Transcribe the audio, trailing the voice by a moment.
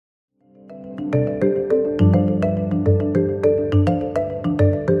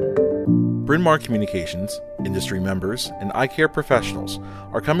Bryn Mawr Communications, industry members, and eye care professionals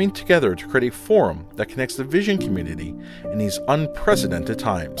are coming together to create a forum that connects the vision community in these unprecedented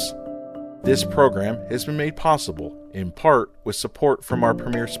times. This program has been made possible, in part, with support from our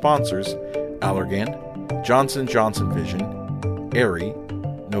premier sponsors, Allergan, Johnson & Johnson Vision, Aerie,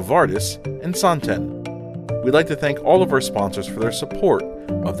 Novartis, and Santen. We'd like to thank all of our sponsors for their support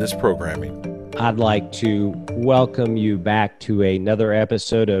of this programming. I'd like to welcome you back to another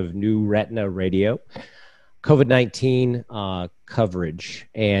episode of New Retina Radio, COVID-19 coverage.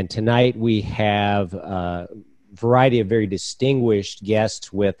 And tonight we have a variety of very distinguished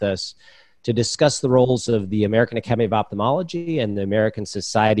guests with us to discuss the roles of the American Academy of Ophthalmology and the American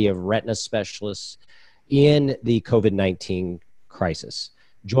Society of Retina Specialists in the COVID-19 crisis.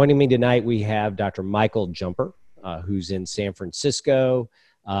 Joining me tonight, we have Dr. Michael Jumper, who's in San Francisco,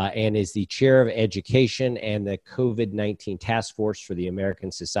 and is the Chair of Education and the COVID-19 Task Force for the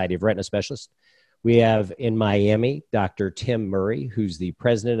American Society of Retina Specialists. We have in Miami, Dr. Tim Murray, who's the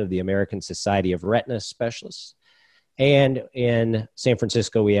President of the American Society of Retina Specialists. And in San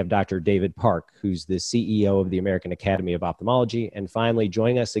Francisco, we have Dr. David Parke, who's the CEO of the American Academy of Ophthalmology. And finally,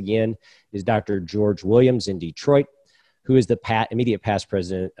 joining us again is Dr. George Williams in Detroit, who is the immediate past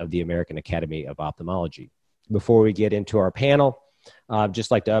president of the American Academy of Ophthalmology. Before we get into our panel, I'd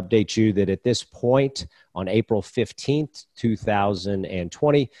just like to update you that at this point, on April 15th,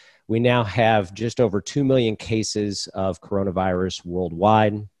 2020, we now have just over 2 million cases of coronavirus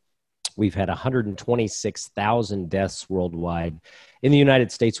worldwide. We've had 126,000 deaths worldwide. In the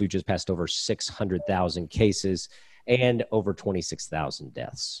United States, we've just passed over 600,000 cases and over 26,000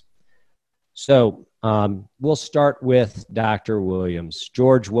 deaths. So we'll start with Dr. Williams.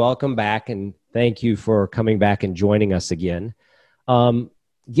 George, welcome back, and thank you for coming back and joining us again.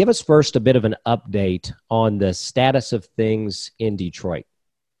 Give us first a bit of an update on the status of things in Detroit.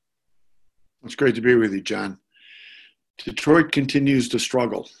 It's great to be with you, John. Detroit continues to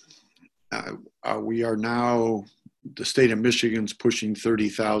struggle. We are now, the state of Michigan's pushing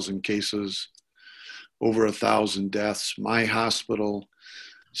 30,000 cases, over 1,000 deaths. My hospital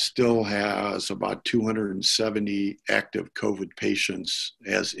still has about 270 active COVID patients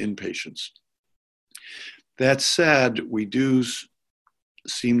as inpatients. That said, we do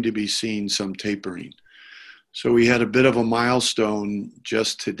seem to be seeing some tapering. So we had a bit of a milestone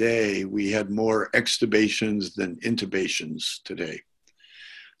just today. We had more extubations than intubations today.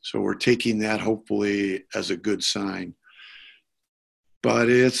 So we're taking that hopefully as a good sign. But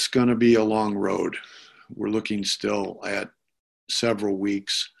it's going to be a long road. We're looking still at several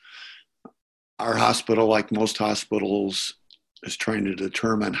weeks. Our hospital, like most hospitals, is trying to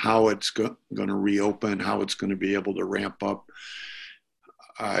determine how it's going to reopen, how it's going to be able to ramp up.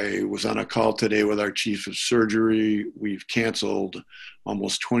 I was on a call today with our chief of surgery. We've canceled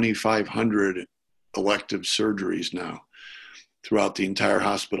almost 2,500 elective surgeries now throughout the entire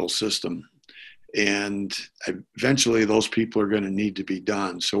hospital system. And eventually those people are going to need to be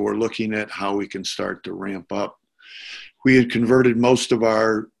done. So we're looking at how we can start to ramp up. We had converted most of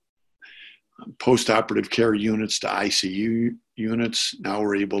our post-operative care units to ICU units. Now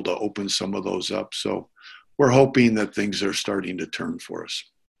we're able to open some of those up. So we're hoping that things are starting to turn for us.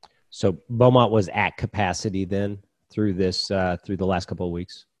 So Beaumont was at capacity then through this, through the last couple of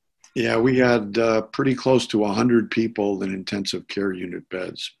weeks? Yeah, we had pretty close to 100 people in intensive care unit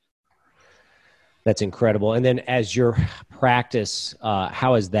beds. That's incredible. And then as your practice,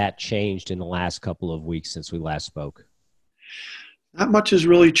 how has that changed in the last couple of weeks since we last spoke? Not much has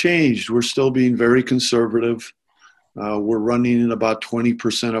really changed. We're still being very conservative. We're running at about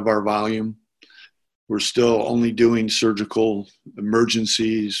 20% of our volume. We're still only doing surgical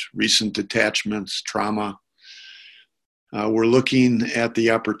emergencies, recent detachments, trauma. We're looking at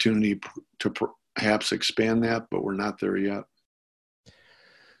the opportunity to perhaps expand that, but we're not there yet.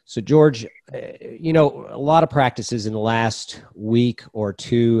 So George, you know, a lot of practices in the last week or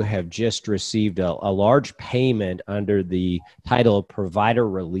two have just received a large payment under the title of Provider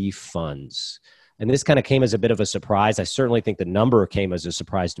Relief Funds. And this kind of came as a bit of a surprise. I certainly think the number came as a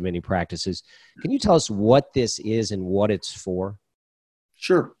surprise to many practices. Can you tell us what this is and what it's for?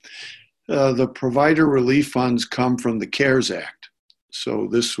 Sure. The Provider Relief Funds come from the CARES Act. So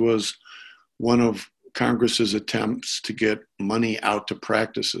this was one of Congress's attempts to get money out to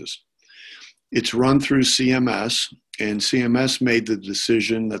practices. It's run through CMS, and CMS made the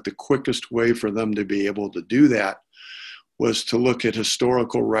decision that the quickest way for them to be able to do that was to look at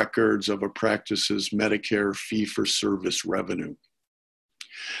historical records of a practice's Medicare fee-for-service revenue.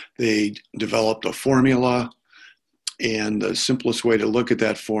 They developed a formula, And the simplest way to look at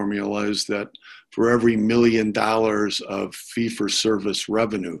that formula is that for every $1 million of fee-for-service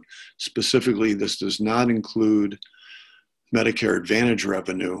revenue, specifically this does not include Medicare Advantage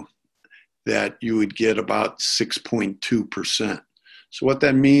revenue, that you would get about 6.2%. So what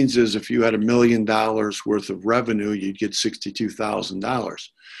that means is if you had $1 million worth of revenue, you'd get $62,000.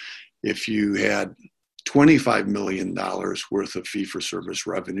 If you had $25 million worth of fee-for-service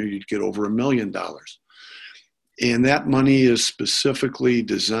revenue, you'd get over $1 million. And that money is specifically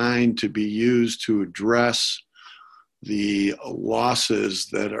designed to be used to address the losses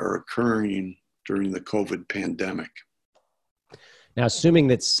that are occurring during the COVID pandemic. Now, assuming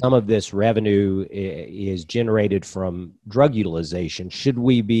that some of this revenue is generated from drug utilization, should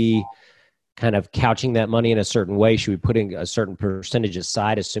we be kind of couching that money in a certain way? Should we be putting a certain percentage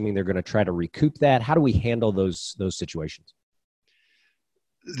aside, assuming they're going to try to recoup that? How do we handle those situations?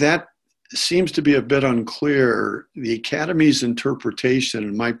 That seems to be a bit unclear. The Academy's interpretation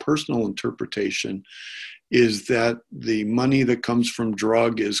and my personal interpretation is that the money that comes from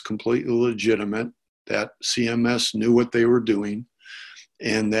drug is completely legitimate, that CMS knew what they were doing,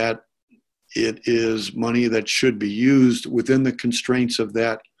 and that it is money that should be used within the constraints of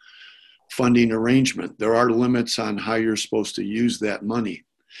that funding arrangement. There are limits on how you're supposed to use that money.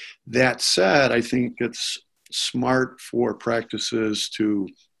 That said, I think it's smart for practices to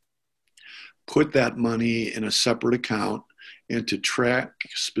put that money in a separate account and to track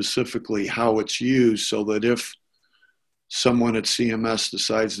specifically how it's used, so that if someone at CMS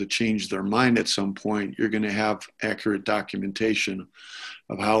decides to change their mind at some point, you're going to have accurate documentation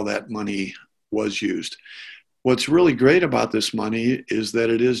of how that money was used. What's really great about this money is that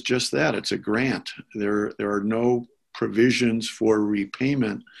it is just that. It's a grant. There are no provisions for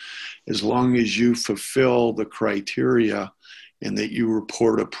repayment as long as you fulfill the criteria and that you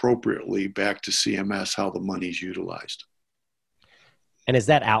report appropriately back to CMS how the money is utilized. And is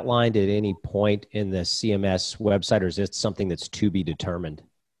that outlined at any point in the CMS website, or is it something that's to be determined?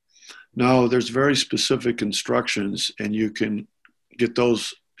 No, there's very specific instructions, and you can get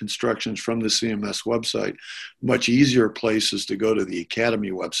those instructions from the CMS website. Much easier place is to go to the Academy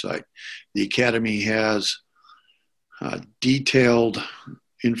website. The Academy has detailed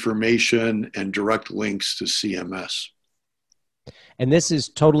information and direct links to CMS. And this is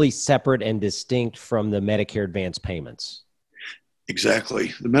totally separate and distinct from the Medicare advance payments.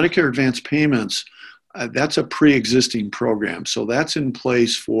 Exactly. The Medicare advance payments, that's a pre-existing program. So that's in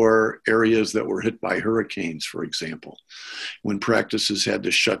place for areas that were hit by hurricanes, for example, when practices had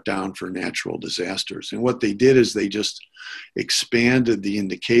to shut down for natural disasters. And what they did is they just expanded the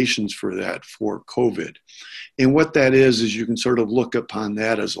indications for that for COVID. And what that is you can sort of look upon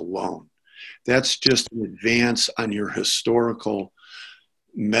that as a loan. That's just an advance on your historical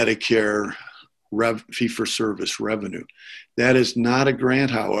Medicare fee-for-service revenue. That is not a grant,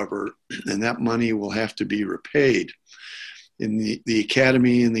 however, and that money will have to be repaid. And the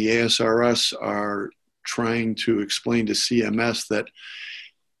Academy and the ASRS are trying to explain to CMS that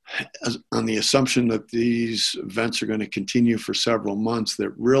on the assumption that these events are going to continue for several months,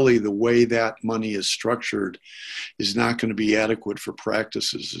 that really the way that money is structured is not going to be adequate for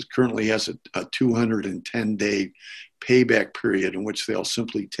practices. It currently has a 210-day payback period in which they'll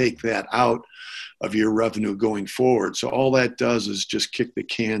simply take that out of your revenue going forward. So all that does is just kick the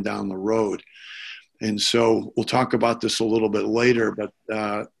can down the road. And so we'll talk about this a little bit later, but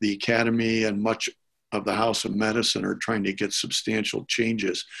the Academy and much of the House of Medicine are trying to get substantial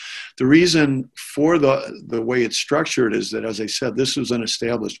changes. The reason for the way it's structured is that, as I said, this was an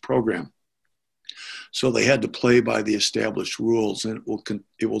established program. So they had to play by the established rules, and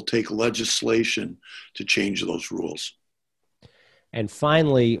it will take legislation to change those rules. And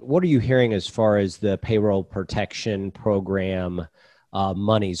finally, what are you hearing as far as the payroll protection program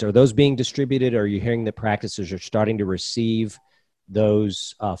monies? Are those being distributed? Are you hearing that practices are starting to receive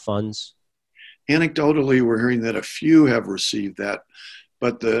those funds? Anecdotally, we're hearing that a few have received that,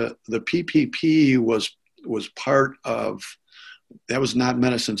 but the PPP was part of, that was not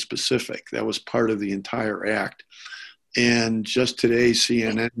medicine specific. That was part of the entire act. And just today,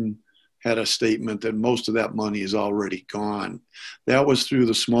 CNN had a statement that most of that money is already gone. That was through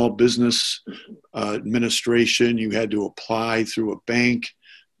the Small Business Administration. You had to apply through a bank.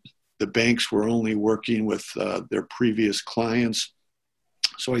 The banks were only working with their previous clients.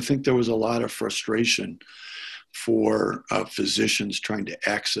 So I think there was a lot of frustration for physicians trying to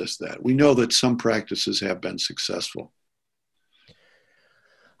access that. We know that some practices have been successful.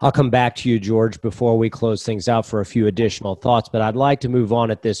 I'll come back to you, George, before we close things out for a few additional thoughts, but I'd like to move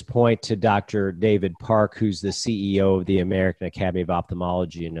on at this point to Dr. David Parke, who's the CEO of the American Academy of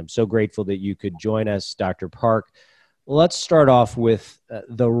Ophthalmology. And I'm so grateful that you could join us, Dr. Parke. Let's start off with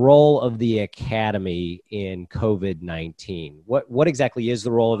the role of the Academy in COVID-19. What exactly is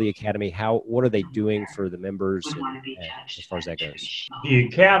the role of the Academy? What are they doing for the members and as far as that goes? The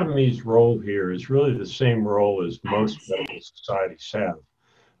Academy's role here is really the same role as most medical societies have,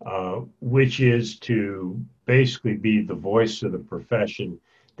 which is to basically be the voice of the profession,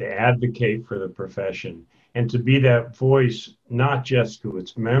 to advocate for the profession, and to be that voice not just to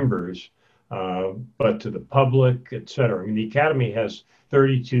its members, but to the public, et cetera. I mean, the Academy has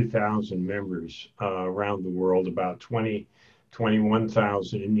 32,000 members around the world, about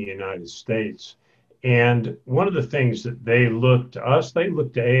 21,000 in the United States. And one of the things that they look to us, they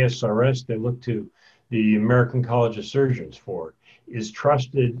look to ASRS, they look to the American College of Surgeons for, is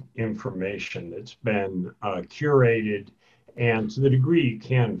trusted information that's been curated and to the degree you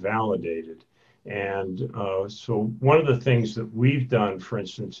can validated. And so one of the things that we've done, for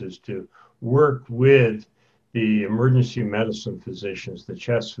instance, is to work with the emergency medicine physicians, the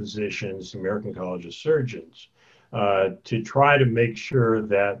chest physicians, the American College of Surgeons, to try to make sure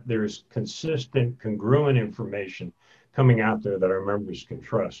that there's consistent, congruent information coming out there that our members can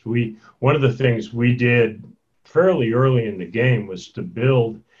trust. One of the things we did fairly early in the game was to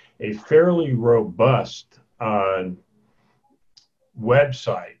build a fairly robust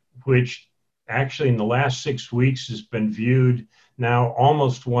website, which actually in the last 6 weeks has been viewed now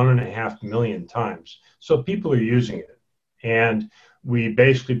almost 1.5 million times. So people are using it. And we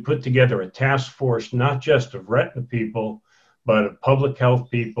basically put together a task force, not just of retina people, but of public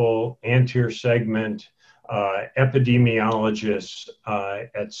health people, anterior segment, epidemiologists,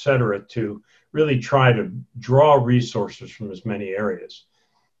 et cetera, to really try to draw resources from as many areas.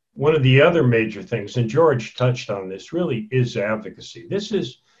 One of the other major things, and George touched on this, really is advocacy. This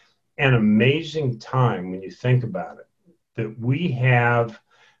is an amazing time when you think about it, that we have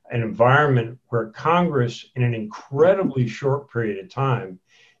an environment where Congress, in an incredibly short period of time,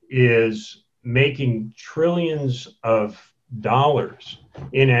 is making trillions of dollars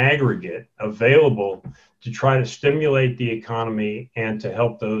in aggregate available to try to stimulate the economy and to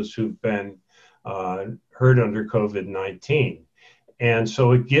help those who've been hurt under COVID-19. And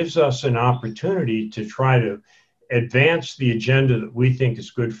so it gives us an opportunity to try to advance the agenda that we think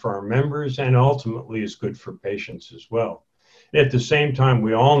is good for our members and ultimately is good for patients as well. At the same time,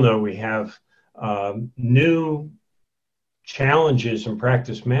 we all know we have new challenges in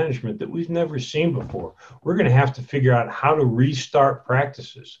practice management that we've never seen before. We're going to have to figure out how to restart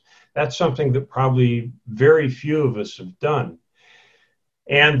practices. That's something that probably very few of us have done.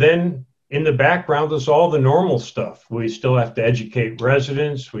 And then in the background, there's all the normal stuff. We still have to educate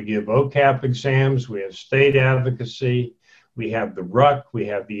residents. We give OCAP exams. We have state advocacy. We have the RUC, we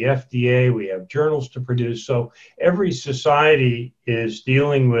have the FDA, we have journals to produce. So every society is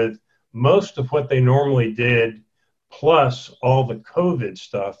dealing with most of what they normally did, plus all the COVID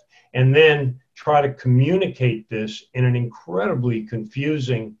stuff, and then try to communicate this in an incredibly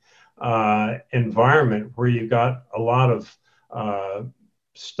confusing environment where you got a lot of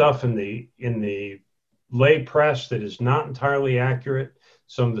stuff in the lay press that is not entirely accurate,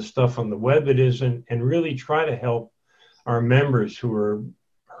 some of the stuff on the web that isn't, and really try to help our members who are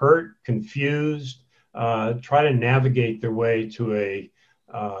hurt, confused, try to navigate their way to a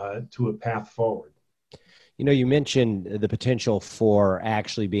path forward. You know, you mentioned the potential for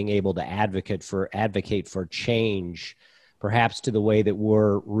actually being able to advocate for change, perhaps to the way that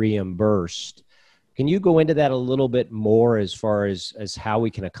we're reimbursed. Can you go into that a little bit more as far as how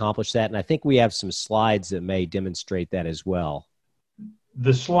we can accomplish that? And I think we have some slides that may demonstrate that as well.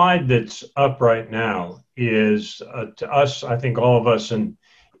 The slide that's up right now is, to us, I think all of us in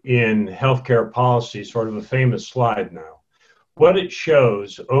healthcare policy, sort of a famous slide now. What it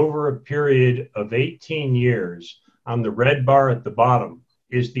shows over a period of 18 years on the red bar at the bottom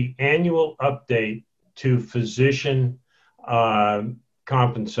is the annual update to physician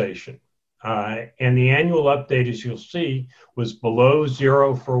compensation. And the annual update, as you'll see, was below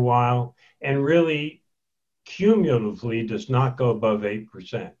zero for a while and really cumulatively does not go above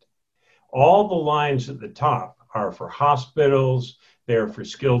 8%. All the lines at the top are for hospitals, they're for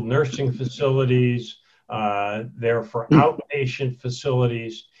skilled nursing facilities, they're for outpatient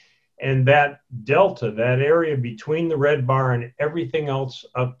facilities. And that delta, that area between the red bar and everything else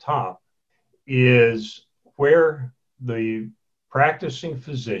up top, is where the practicing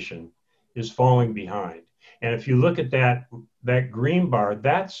physician is falling behind. And if you look at that green bar,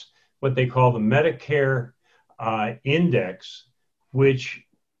 that's what they call the Medicare index, which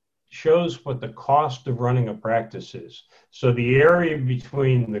shows what the cost of running a practice is. So the area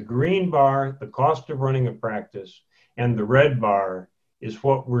between the green bar, the cost of running a practice, and the red bar is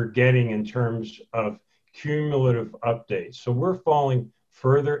what we're getting in terms of cumulative updates. So we're falling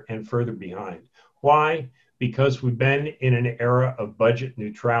further and further behind. Why? Because we've been in an era of budget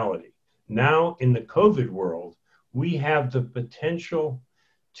neutrality. Now in the COVID world, we have the potential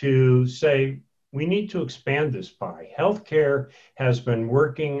to say, we need to expand this pie. Healthcare has been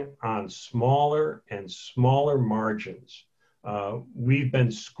working on smaller and smaller margins. We've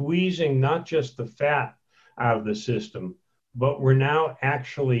been squeezing not just the fat out of the system, but we're now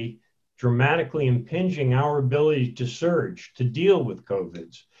actually dramatically impinging our ability to surge, to deal with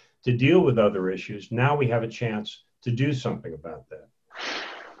COVIDs, to deal with other issues. Now we have a chance to do something about that.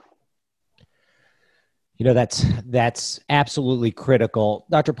 You know, that's absolutely critical.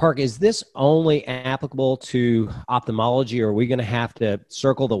 Dr. Parke, is this only applicable to ophthalmology, or are we going to have to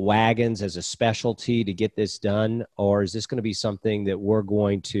circle the wagons as a specialty to get this done? Or is this going to be something that we're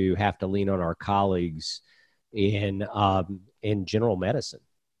going to have to lean on our colleagues in general medicine?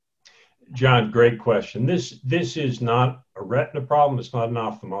 John, great question. This is not a retina problem. It's not an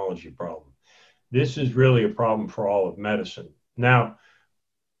ophthalmology problem. This is really a problem for all of medicine. Now,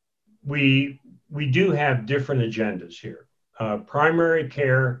 we do have different agendas here. Primary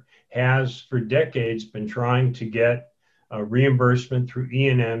care has for decades been trying to get reimbursement through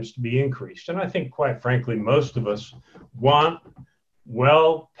E&Ms to be increased. And I think, quite frankly, most of us want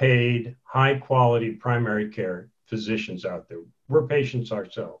well-paid, high-quality primary care physicians out there. We're patients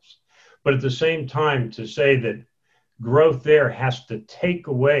ourselves. But at the same time, to say that growth there has to take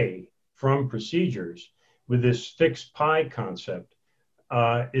away from procedures with this fixed pie concept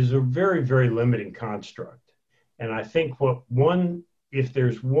is a very, very limiting construct. And I think if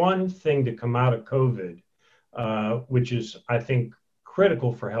there's one thing to come out of COVID, which is, I think,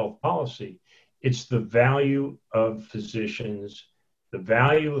 critical for health policy, it's the value of physicians, the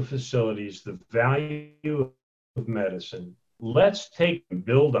value of facilities, the value of medicine. Let's take and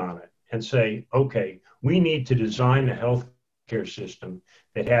build on it and say, okay, we need to design a healthcare system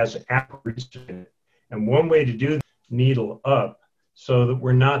that has accuracy in it. And one way to do that, needle up, so that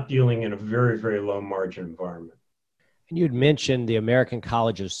we're not dealing in a very, very low margin environment. And you had mentioned the American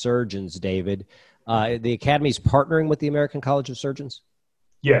College of Surgeons, David. The Academy's partnering with the American College of Surgeons?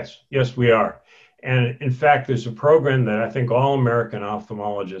 Yes, we are. And in fact, there's a program that I think all American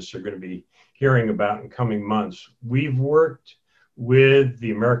ophthalmologists are going to be hearing about in coming months. We've worked with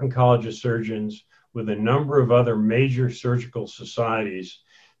the American College of Surgeons, with a number of other major surgical societies,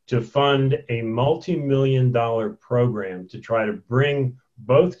 to fund a multi-million-dollar program to try to bring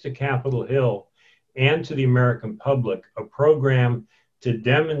both to Capitol Hill and to the American public a program to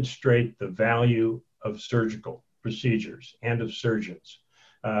demonstrate the value of surgical procedures and of surgeons.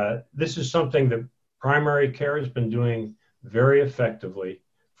 This is something that primary care has been doing very effectively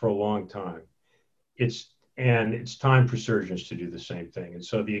for a long time. It's time for surgeons to do the same thing. And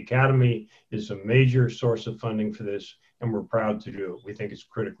so the Academy is a major source of funding for this, and we're proud to do it. We think it's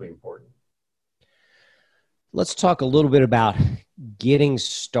critically important. Let's talk a little bit about getting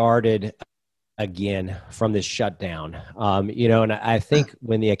started again from this shutdown. And I think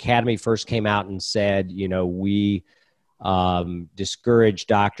when the Academy first came out and said, we discourage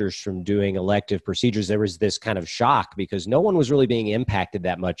doctors from doing elective procedures, there was this kind of shock because no one was really being impacted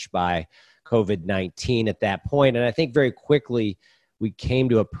that much by COVID-19 at that point. And I think very quickly we came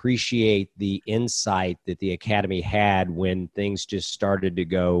to appreciate the insight that the Academy had when things just started to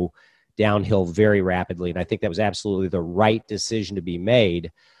go downhill very rapidly. And I think that was absolutely the right decision to be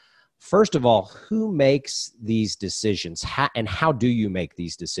made. First of all, who makes these decisions? How do you make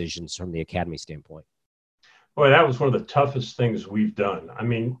these decisions from the Academy standpoint? Boy, that was one of the toughest things we've done. I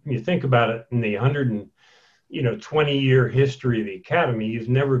mean, when you think about it, in the 20-year history of the Academy, you've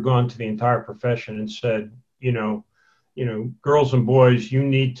never gone to the entire profession and said, girls and boys, you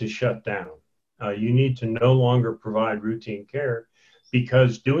need to shut down. You need to no longer provide routine care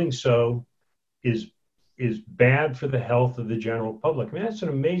because doing so is bad for the health of the general public. I mean, that's an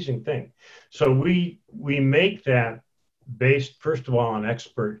amazing thing. So we make that based, first of all, on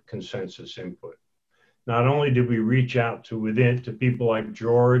expert consensus input. Not only did we reach out to people like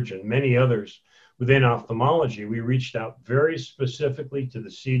George and many others within ophthalmology, we reached out very specifically to the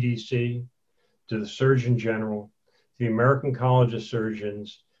CDC, to the Surgeon General, the American College of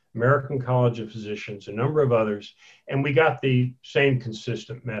Surgeons, American College of Physicians, a number of others, and we got the same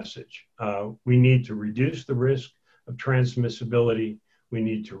consistent message. We need to reduce the risk of transmissibility. We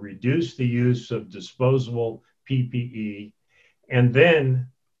need to reduce the use of disposable PPE. And then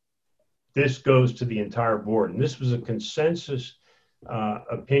this goes to the entire board. And this was a consensus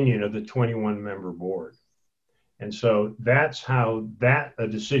opinion of the 21-member board. And so that's how a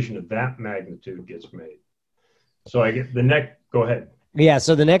decision of that magnitude gets made. So I get the next, go ahead. Yeah.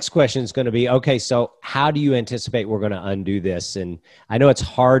 So the next question is going to be, okay, so how do you anticipate we're going to undo this? And I know it's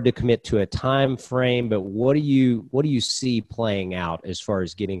hard to commit to a time frame, but what do you see playing out as far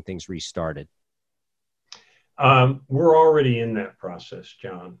as getting things restarted? We're already in that process,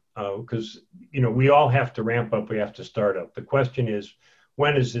 John, because we all have to ramp up. We have to start up. The question is,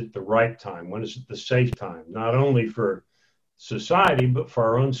 when is it the right time? When is it the safe time? Not only for society, but for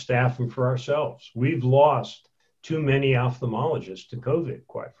our own staff and for ourselves. We've lost too many ophthalmologists to COVID,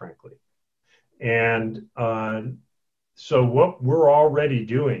 quite frankly. And so what we're already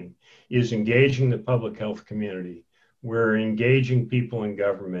doing is engaging the public health community. We're engaging people in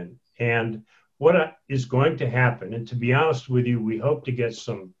government. And what is going to happen, and to be honest with you, we hope to get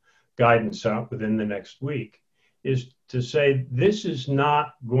some guidance out within the next week, is to say this is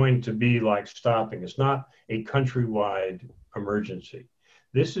not going to be like stopping. It's not a countrywide emergency.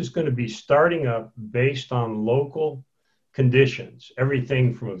 This is going to be starting up based on local conditions,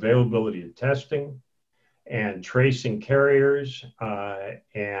 everything from availability of testing and tracing carriers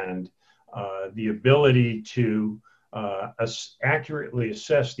and the ability to accurately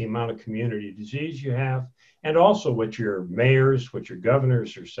assess the amount of community disease you have, and also what your mayors, what your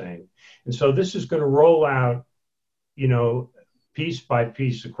governors are saying. And so this is going to roll out, piece by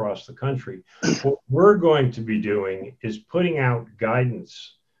piece across the country. What we're going to be doing is putting out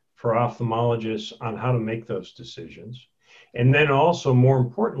guidance for ophthalmologists on how to make those decisions. And then also, more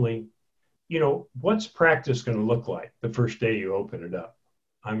importantly, what's practice going to look like the first day you open it up?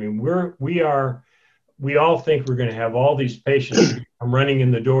 I mean, we all think we're going to have all these patients come running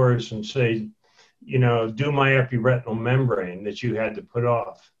in the doors and say, do my epiretinal membrane that you had to put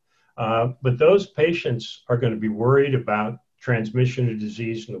off. But those patients are going to be worried about transmission of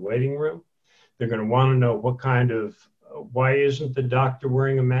disease in the waiting room. They're going to want to know why isn't the doctor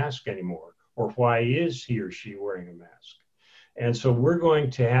wearing a mask anymore? Or why is he or she wearing a mask? And so we're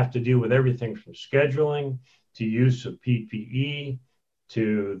going to have to deal with everything from scheduling to use of PPE,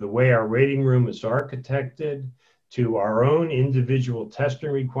 to the way our waiting room is architected, to our own individual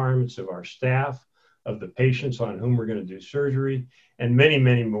testing requirements of our staff, of the patients on whom we're going to do surgery, and many,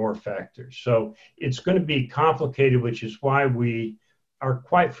 many more factors. So it's going to be complicated, which is why we are,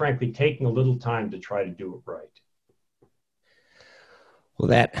 quite frankly, taking a little time to try to do it right. Well,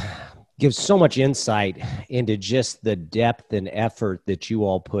 that gives so much insight into just the depth and effort that you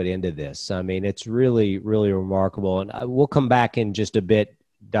all put into this. I mean, it's really, really remarkable. And we'll come back in just a bit,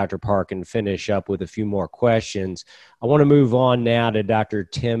 Dr. Parke, and finish up with a few more questions. I want to move on now to Dr.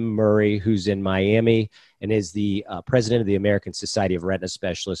 Tim Murray, who's in Miami and is the president of the American Society of Retina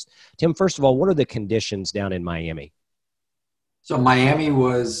Specialists. Tim, first of all, what are the conditions down in Miami? So Miami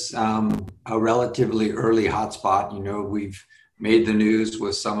was a relatively early hotspot. We've made the news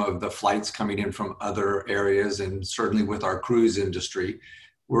with some of the flights coming in from other areas, and certainly with our cruise industry.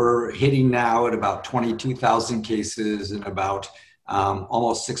 We're hitting now at about 22,000 cases and about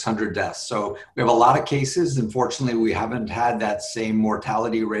almost 600 deaths. So we have a lot of cases. Unfortunately, we haven't had that same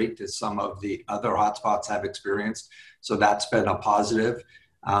mortality rate as some of the other hotspots have experienced. So that's been a positive.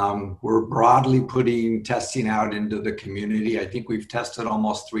 We're broadly putting testing out into the community. I think we've tested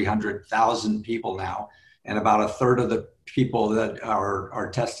almost 300,000 people now, and about a third of the people that are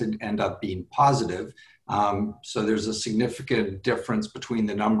tested end up being positive. So there's a significant difference between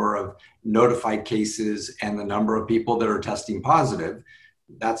the number of notified cases and the number of people that are testing positive.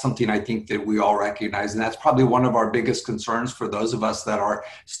 That's something I think that we all recognize. And that's probably one of our biggest concerns for those of us that are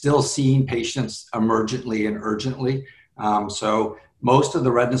still seeing patients emergently and urgently. So most of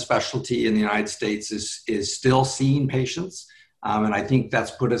the retina specialty in the United States is still seeing patients. And I think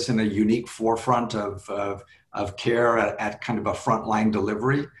that's put us in a unique forefront of care at kind of a frontline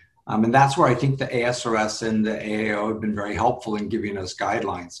delivery. And that's where I think the ASRS and the AAO have been very helpful in giving us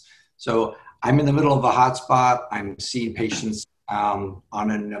guidelines. So I'm in the middle of a hotspot. I'm seeing patients on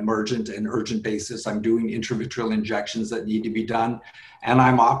an emergent and urgent basis. I'm doing intravitreal injections that need to be done, and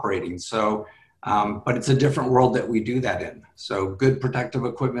I'm operating. So, but it's a different world that we do that in. So good protective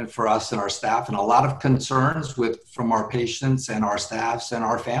equipment for us and our staff, and a lot of concerns from our patients and our staffs and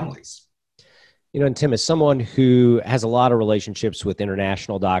our families. And Tim, as someone who has a lot of relationships with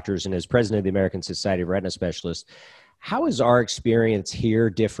international doctors and as president of the American Society of Retina Specialists, how is our experience here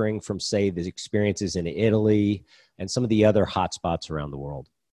differing from, say, the experiences in Italy and some of the other hotspots around the world?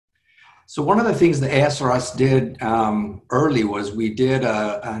 So one of the things the ASRS did early was we did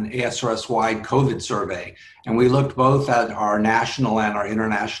an ASRS-wide COVID survey, and we looked both at our national and our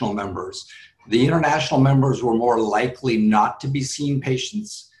international members. The international members were more likely not to be seeing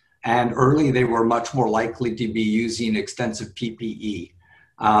patients, and early they were much more likely to be using extensive PPE.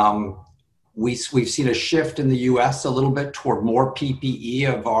 We've seen a shift in the U.S. a little bit toward more PPE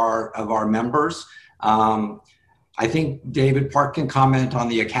of our members. I think David Parke can comment on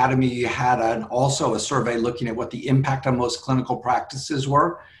the Academy. You had also a survey looking at what the impact on most clinical practices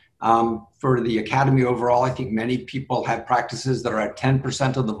were. For the Academy overall, I think many people have practices that are at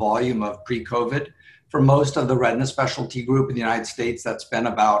 10% of the volume of pre-COVID. For most of the retina specialty group in the United States, that's been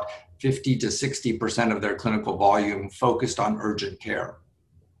about 50 to 60% of their clinical volume focused on urgent care.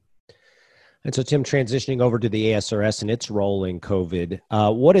 And so, Tim, transitioning over to the ASRS and its role in COVID,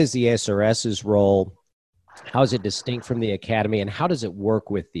 what is the ASRS's role? How is it distinct from the Academy, and how does it work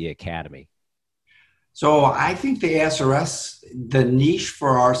with the Academy? So I think the ASRS, the niche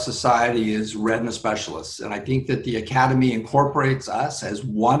for our society is retina specialists. And I think that the Academy incorporates us as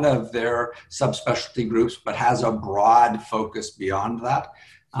one of their subspecialty groups, but has a broad focus beyond that.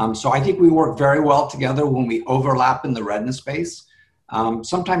 So I think we work very well together when we overlap in the retina space.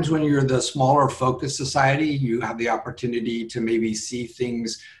 Sometimes when you're the smaller focus society, you have the opportunity to maybe see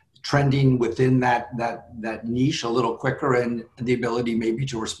things trending within that niche a little quicker and the ability maybe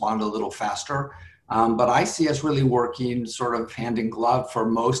to respond a little faster. But I see us really working sort of hand in glove for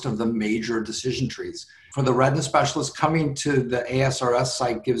most of the major decision trees. For the retina specialists, coming to the ASRS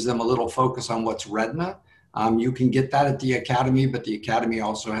site gives them a little focus on what's retina. You can get that at the Academy, but the Academy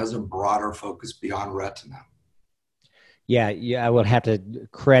also has a broader focus beyond retina. Yeah, I would have to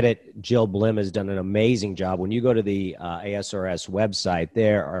credit Jill Blim has done an amazing job. When you go to the ASRS website,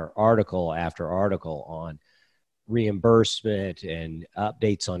 there are article after article on reimbursement and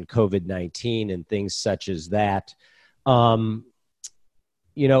updates on COVID-19 and things such as that. When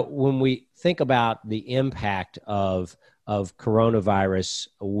we think about the impact of coronavirus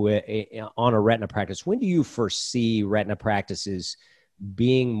on a retina practice, when do you foresee retina practices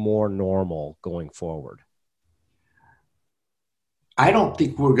being more normal going forward? I don't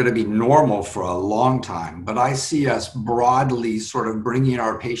think we're going to be normal for a long time, but I see us broadly sort of bringing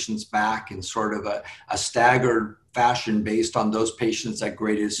our patients back in sort of a staggered fashion based on those patients at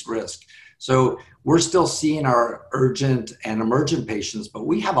greatest risk. So we're still seeing our urgent and emergent patients, but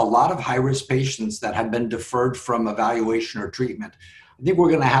we have a lot of high-risk patients that have been deferred from evaluation or treatment. I think we're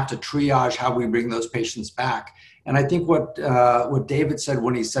going to have to triage how we bring those patients back. And I think what David said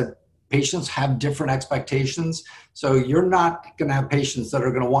when he said patients have different expectations. So you're not going to have patients that are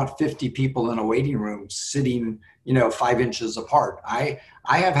going to want 50 people in a waiting room sitting, 5 inches apart. I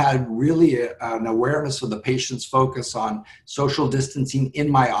have had really an awareness of the patient's focus on social distancing in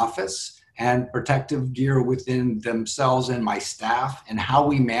my office and protective gear within themselves and my staff and how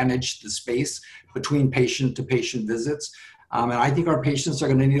we manage the space between patient to patient visits. And I think our patients are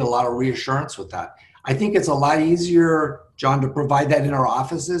going to need a lot of reassurance with that. I think it's a lot easier, John, to provide that in our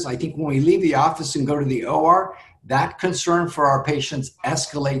offices. I think when we leave the office and go to the OR, that concern for our patients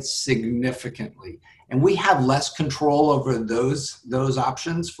escalates significantly. And we have less control over those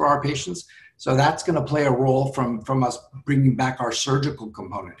options for our patients. So that's going to play a role from us bringing back our surgical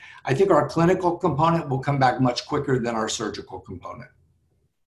component. I think our clinical component will come back much quicker than our surgical component.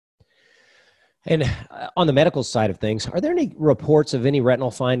 And on the medical side of things, are there any reports of any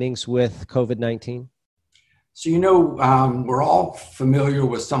retinal findings with COVID-19? So, we're all familiar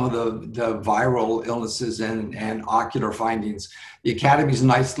with some of the viral illnesses and ocular findings. The Academy's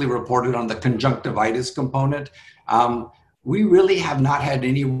nicely reported on the conjunctivitis component. We really have not had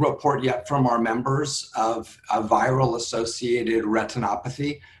any report yet from our members of a viral-associated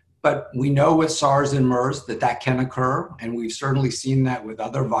retinopathy. But we know with SARS and MERS that can occur, and we've certainly seen that with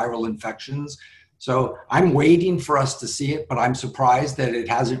other viral infections. So I'm waiting for us to see it, but I'm surprised that it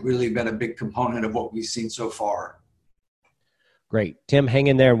hasn't really been a big component of what we've seen so far. Great. Tim, hang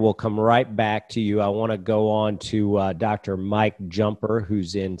in there, and we'll come right back to you. I want to go on to Dr. Mike Jumper,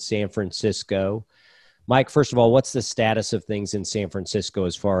 who's in San Francisco. Mike, first of all, what's the status of things in San Francisco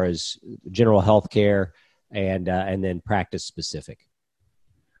as far as general health care and then practice specific?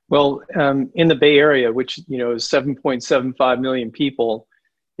 Well, in the Bay Area, which is 7.75 million people,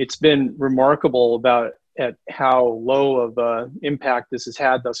 it's been remarkable at how low of impact this has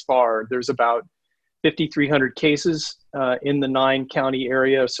had thus far. There's about 5,300 cases in the 9-county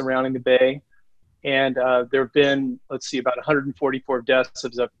area surrounding the Bay, and there have been, about 144 deaths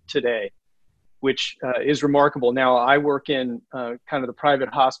as of today, which is remarkable. Now, I work in kind of the private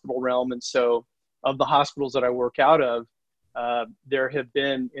hospital realm, and so of the hospitals that I work out of, there have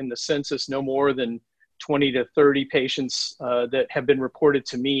been in the census no more than 20 to 30 patients that have been reported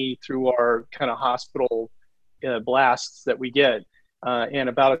to me through our kind of hospital blasts that we get. And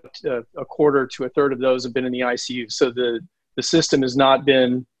about a quarter to a third of those have been in the ICU. So the system has not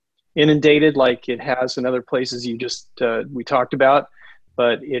been inundated like it has in other places we talked about.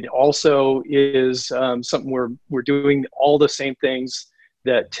 but it also is something we're doing all the same things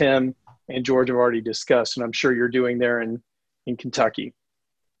that Tim and George have already discussed, and I'm sure you're doing there in Kentucky.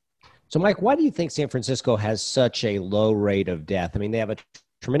 So, Mike, why do you think San Francisco has such a low rate of death? I mean, they have a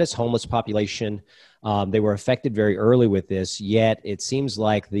tremendous homeless population. They were affected very early with this, yet it seems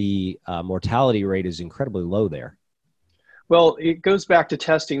like the mortality rate is incredibly low there. Well, it goes back to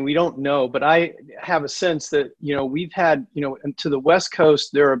testing. We don't know, but I have a sense that, we've had, to the West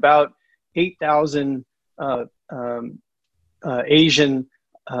Coast, there are about 8,000 Asian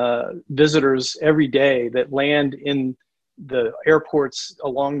visitors every day that land in the airports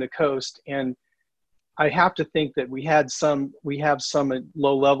along the coast. And I have to think that we have some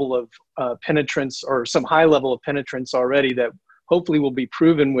low level of penetrance, or some high level of penetrance already, that hopefully will be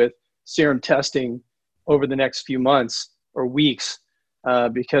proven with serum testing over the next few months or weeks,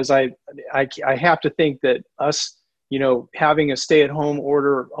 because I have to think that us, having a stay-at-home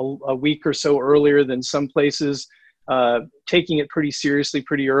order a week or so earlier than some places, taking it pretty seriously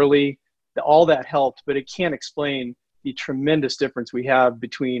pretty early, all that helped, but it can't explain the tremendous difference we have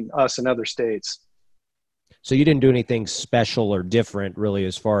between us and other states. So you didn't do anything special or different, really,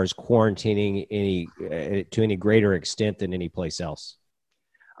 as far as quarantining to any greater extent than any place else?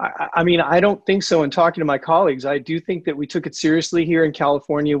 I mean, I don't think so. In talking to my colleagues, I do think that we took it seriously here in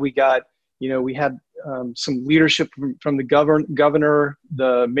California. We got, we had some leadership from the governor,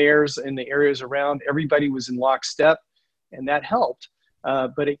 the mayors in the areas around. Everybody was in lockstep, and that helped.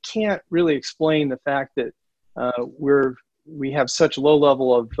 But it can't really explain the fact that we have such low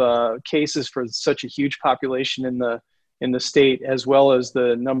level of cases for such a huge population in the state, as well as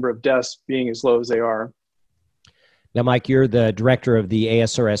the number of deaths being as low as they are. Now, Mike, you're the director of the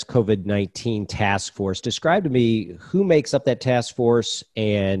ASRS COVID-19 task force. Describe to me who makes up that task force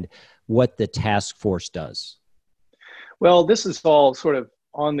and what the task force does. Well, this is all sort of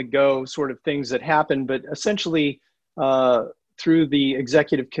on the go sort of things that happen, but essentially through the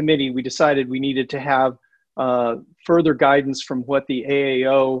executive committee, we decided we needed to have further guidance from what the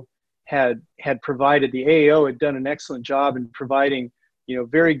AAO had provided. The AAO had done an excellent job in providing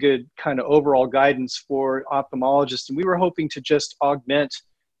very good kind of overall guidance for ophthalmologists. And we were hoping to just augment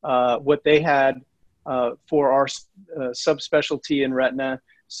what they had for our subspecialty in retina,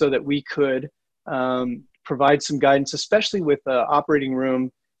 so that we could provide some guidance, especially with the operating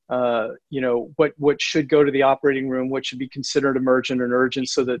room, what should go to the operating room, what should be considered emergent and urgent,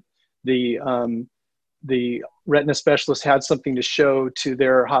 so that the retina specialist had something to show to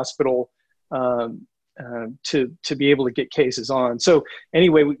their hospital to be able to get cases on. So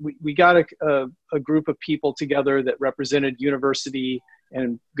anyway, we got a group of people together that represented university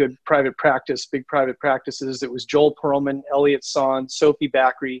and good private practice, big private practices. It was Joel Perlman, Elliot Son, Sophie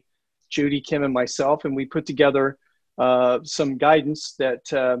Bakri, Judy Kim, and myself. And we put together some guidance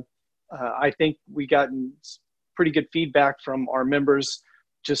that I think we gotten pretty good feedback from our members,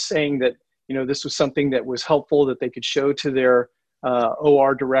 just saying that, this was something that was helpful, that they could show to their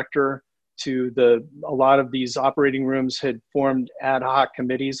OR director. A lot of these operating rooms had formed ad hoc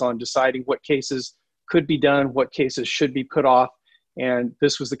committees on deciding what cases could be done, what cases should be put off. And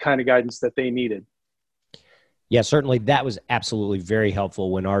this was the kind of guidance that they needed. Yeah, certainly that was absolutely very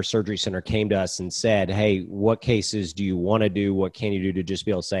helpful when our surgery center came to us and said, hey, what cases do you want to do? What can you do to just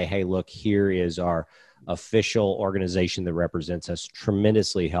be able to say, hey, look, here is our official organization that represents us.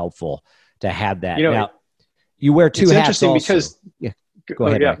 Tremendously helpful to have that. Now, you wear two hats also. Because, yeah. Go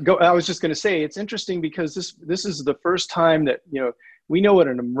ahead. Yeah, I was just going to say, it's interesting because this is the first time that, we know what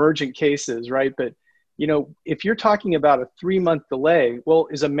an emergent case is, right? But, if you're talking about a 3-month delay, well,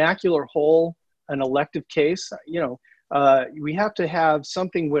 is a macular hole an elective case? We have to have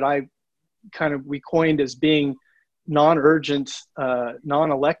something what we coined as being non-urgent,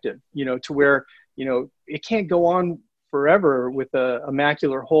 non-elective, to where, it can't go on forever with a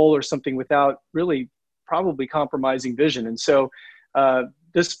macular hole or something without really probably compromising vision. And so,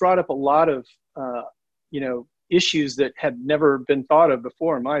 this brought up a lot of, issues that had never been thought of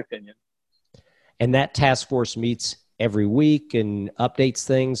before, in my opinion. And that task force meets every week and updates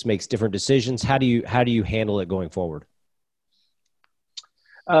things, makes different decisions. How do you handle it going forward?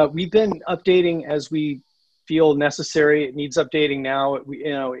 We've been updating as we feel necessary. It needs updating now.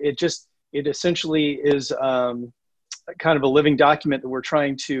 It essentially is kind of a living document that we're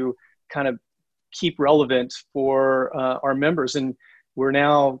trying to kind of keep relevant for our members. And we're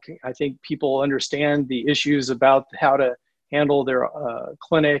now, I think people understand the issues about how to handle their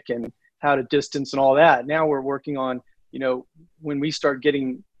clinic and how to distance and all that. Now we're working on, when we start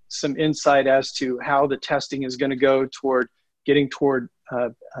getting some insight as to how the testing is going to go toward getting toward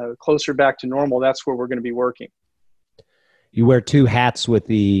closer back to normal, that's where we're going to be working. You wear two hats with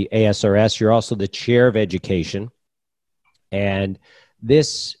the ASRS. You're also the Chair of Education. And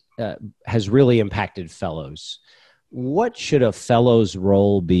this has really impacted fellows. What should a fellow's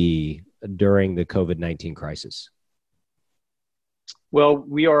role be during the COVID-19 crisis? Well,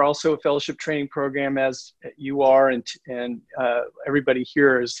 we are also a fellowship training program, as you are, and everybody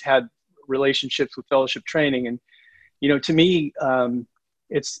here has had relationships with fellowship training. And, to me,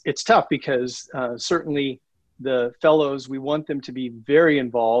 it's tough because certainly the fellows, we want them to be very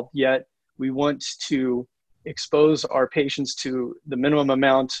involved, yet we want to expose our patients to the minimum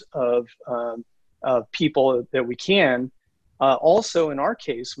amount of people that we can. Also, in our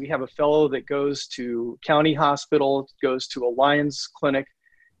case, we have a fellow that goes to county hospital, goes to a Lions clinic,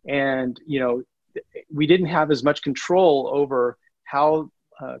 and we didn't have as much control over how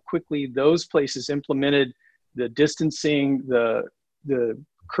quickly those places implemented the distancing, the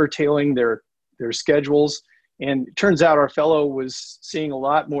curtailing their schedules. And it turns out our fellow was seeing a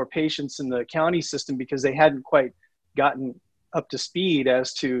lot more patients in the county system because they hadn't quite gotten up to speed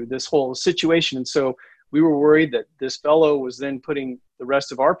as to this whole situation. And so we were worried that this fellow was then putting the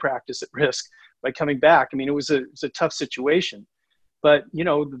rest of our practice at risk by coming back. I mean, it was a tough situation. But,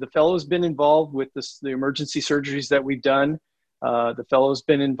 the fellow's been involved with the emergency surgeries that we've done. The fellow's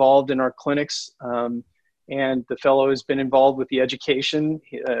been involved in our clinics. And the fellow has been involved with the education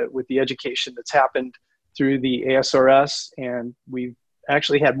that's happened through the ASRS. And we've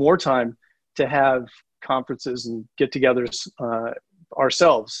actually had more time to have conferences and get-togethers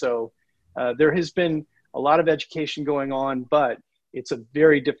ourselves. So there has been a lot of education going on, but it's a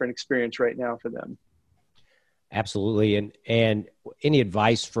very different experience right now for them. Absolutely. And any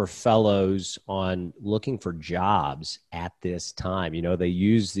advice for fellows on looking for jobs at this time? They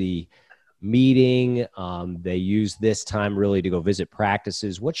use the meeting, they use this time really to go visit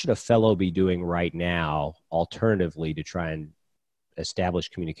practices. What should a fellow be doing right now, alternatively, to try and establish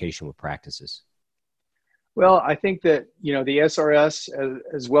communication with practices? Well, I think that, the SRS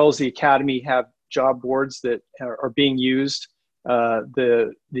as well as the Academy have job boards that are being used.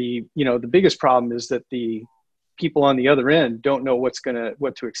 The biggest problem is that the people on the other end don't know what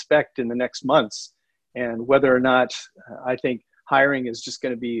to expect in the next months, and whether or not I think hiring is just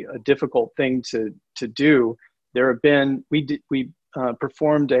going to be a difficult thing to do. There have been we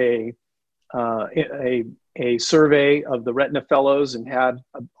performed a survey of the Retina fellows and had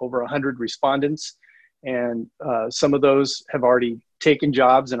over 100 respondents, and some of those have already taken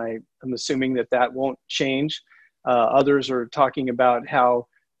jobs, and I'm assuming that won't change. Others are talking about how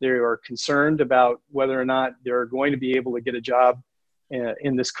they are concerned about whether or not they're going to be able to get a job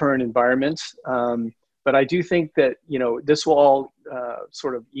in this current environment. But I do think that, this will all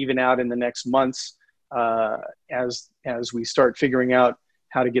sort of even out in the next months as we start figuring out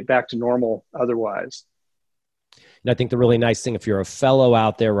how to get back to normal otherwise. And I think the really nice thing, if you're a fellow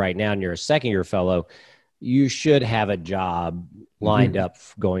out there right now and you're a second-year fellow, you should have a job lined up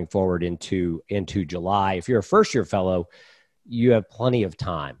going forward into July. If you're a first-year fellow, you have plenty of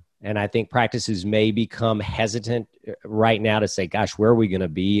time. And I think practices may become hesitant right now to say, gosh, where are we going to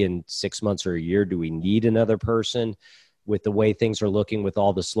be in 6 months or a year? Do we need another person with the way things are looking with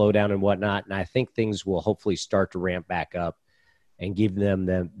all the slowdown and whatnot? And I think things will hopefully start to ramp back up and give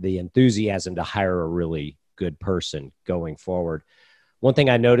them the enthusiasm to hire a really good person going forward. One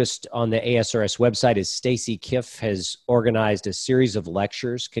thing I noticed on the ASRS website is Stacy Kiff has organized a series of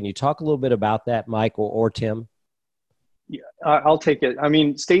lectures. Can you talk a little bit about that, Mike or Tim? Yeah, I'll take it. I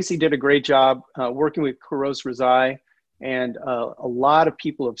mean, Stacy did a great job working with Kuros Rezai, and a lot of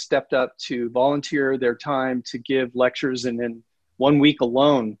people have stepped up to volunteer their time to give lectures. And in 1 week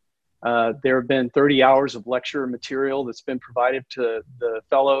alone, there have been 30 hours of lecture material that's been provided to the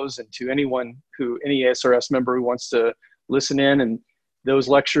fellows and to any ASRS member who wants to listen in. And those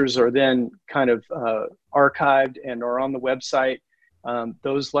lectures are then kind of archived and are on the website.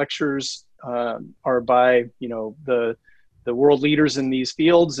 Those lectures are by, the world leaders in these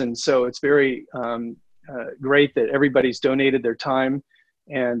fields. And so it's very great that everybody's donated their time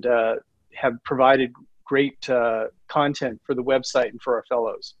and have provided great content for the website and for our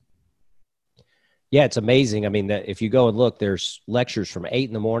fellows. Yeah, it's amazing. I mean, if you go and look, there's lectures from 8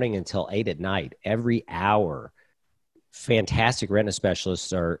 in the morning until 8 at night, every hour. Fantastic retina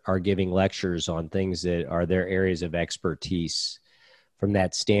specialists are giving lectures on things that are their areas of expertise from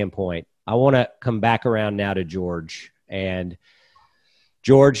that standpoint. I want to come back around now to George. And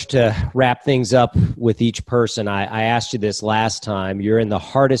George, to wrap things up with each person, I asked you this last time. You're in the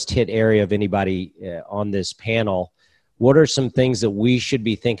hardest hit area of anybody on this panel. What are some things that we should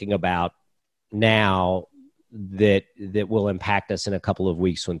be thinking about now that will impact us in a couple of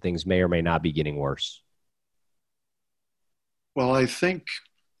weeks when things may or may not be getting worse? Well, I think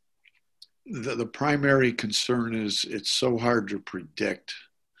the primary concern is it's so hard to predict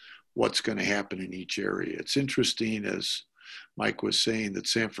what's going to happen in each area. It's interesting, as Mike was saying, that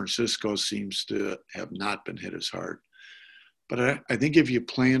San Francisco seems to have not been hit as hard. But I think if you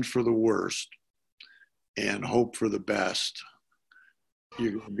plan for the worst and hope for the best,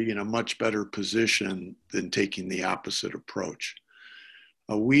 you're going to be in a much better position than taking the opposite approach.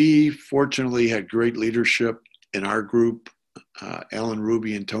 We fortunately had great leadership in our group. Alan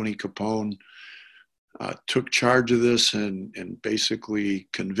Ruby and Tony Capone took charge of this and basically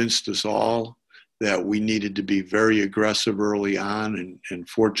convinced us all that we needed to be very aggressive early on. And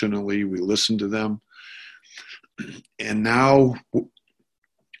fortunately, we listened to them. And now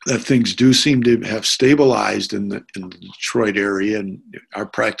that things do seem to have stabilized in the Detroit area, and our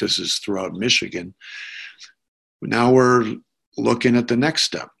practices throughout Michigan, now we're looking at the next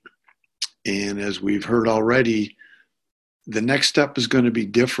step. And as we've heard already, the next step is going to be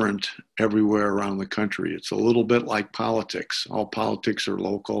different everywhere around the country. It's a little bit like politics. All politics are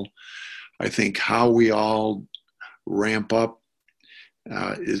local. I think how we all ramp up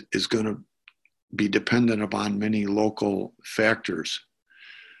is going to be dependent upon many local factors.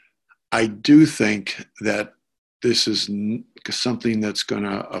 I do think that this is something that's going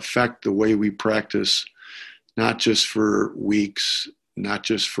to affect the way we practice, not just for weeks, not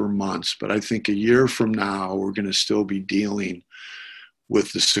just for months, but I think a year from now, we're going to still be dealing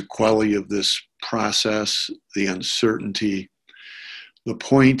with the sequelae of this process, the uncertainty, the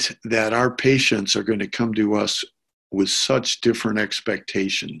point that our patients are going to come to us with such different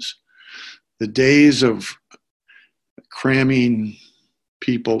expectations. The days of cramming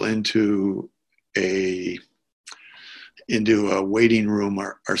people into a waiting room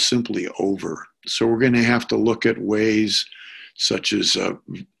are simply over. So we're going to have to look at ways such as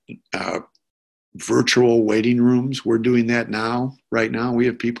virtual waiting rooms. We're doing that now. Right now, we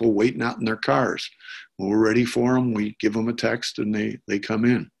have people waiting out in their cars. When we're ready for them, we give them a text and they come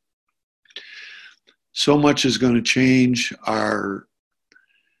in. So much is going to change. Our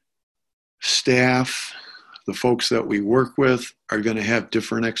staff, the folks that we work with, are going to have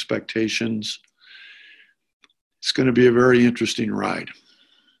different expectations. It's going to be a very interesting ride.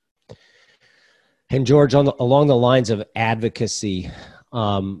 And George, along the lines of advocacy,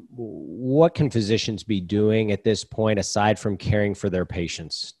 what can physicians be doing at this point aside from caring for their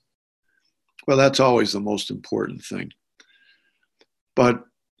patients? Well, that's always the most important thing. But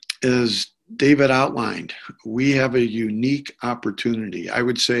as David outlined, we have a unique opportunity. I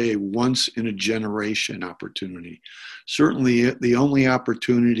would say once in a generation opportunity. Certainly the only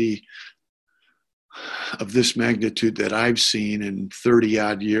opportunity of this magnitude that I've seen in 30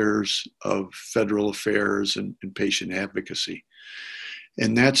 odd years of federal affairs and patient advocacy.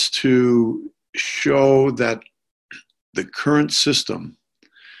 And that's to show that the current system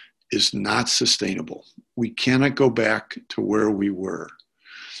is not sustainable. We cannot go back to where we were.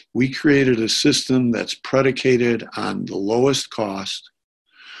 We created a system that's predicated on the lowest cost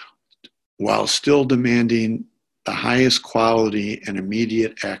while still demanding the highest quality and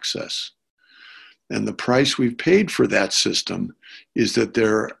immediate access. And the price we've paid for that system is that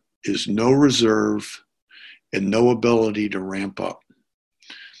there is no reserve and no ability to ramp up.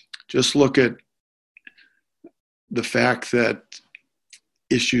 Just look at the fact that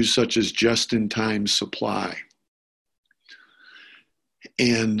issues such as just-in-time supply.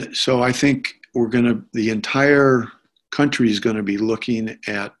 And so I think the entire country is going to be looking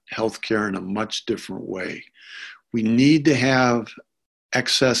at healthcare in a much different way. We need to have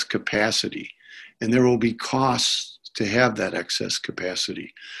excess capacity, and there will be costs to have that excess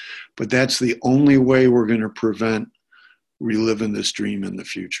capacity. But that's the only way we're going to prevent reliving this dream in the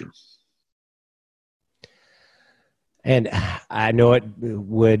future. And I know it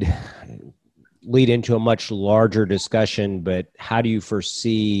would lead into a much larger discussion, but who do you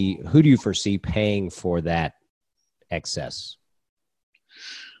foresee paying for that excess?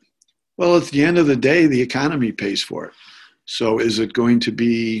 Well, at the end of the day, the economy pays for it. So is it going to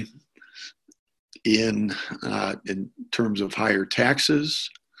be in terms of higher taxes?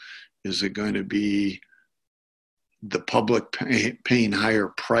 Is it going to be the public paying higher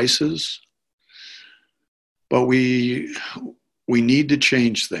prices? But we need to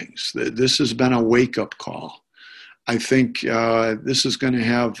change things. This has been a wake-up call. I think this is going to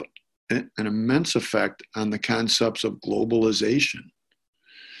have an immense effect on the concepts of globalization.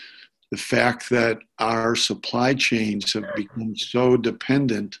 The fact that our supply chains have become so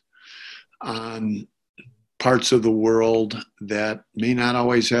dependent on parts of the world that may not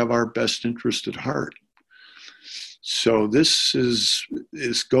always have our best interest at heart. So this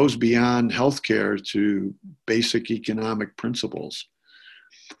goes beyond healthcare to basic economic principles.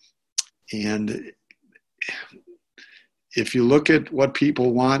 And if you look at what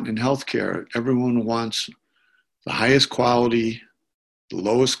people want in healthcare, everyone wants the highest quality, the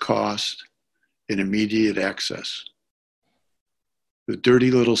lowest cost, and immediate access. The dirty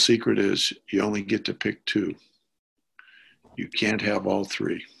little secret is you only get to pick two. You can't have all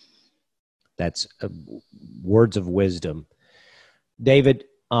three. That's words of wisdom. David,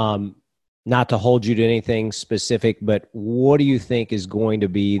 not to hold you to anything specific, but what do you think is going to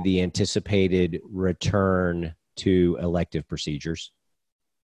be the anticipated return to elective procedures?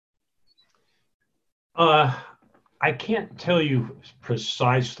 I can't tell you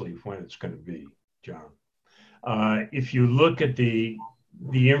precisely when it's going to be, John. If you look at the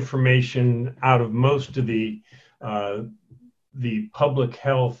information out of most of the public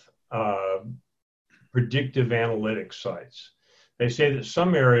health predictive analytics sites, they say that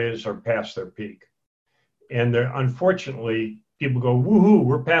some areas are past their peak. And unfortunately, people go, woohoo,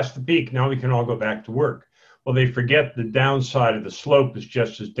 we're past the peak. Now we can all go back to work. Well, they forget the downside of the slope is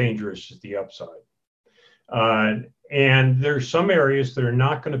just as dangerous as the upside. And there's some areas that are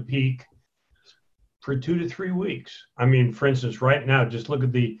not going to peak for 2 to 3 weeks. I mean, for instance, right now, just look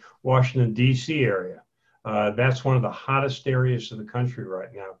at the Washington, D.C. area. That's one of the hottest areas of the country right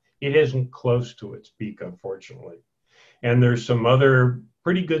now. It isn't close to its peak, unfortunately. And there's some other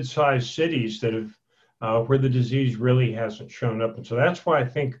pretty good sized cities that have where the disease really hasn't shown up. And so that's why I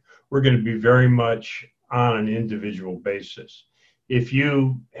think we're going to be very much on an individual basis. If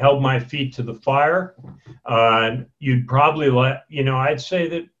you held my feet to the fire, you'd probably I'd say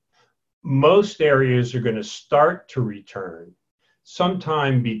that most areas are going to start to return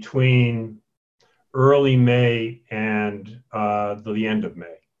sometime between early May and the end of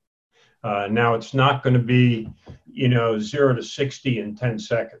May. Now, it's not going to be, 0 to 60 in 10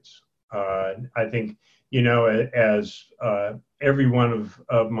 seconds. I think, as every one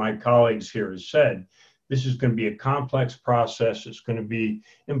of my colleagues here has said, this is going to be a complex process. It's going to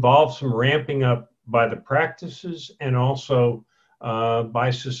involve some ramping up by the practices and also by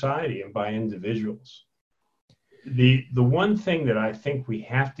society and by individuals. The one thing that I think we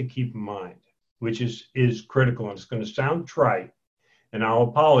have to keep in mind, which is critical, and it's going to sound trite, and I'll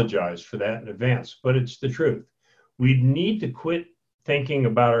apologize for that in advance, but it's the truth. We need to quit thinking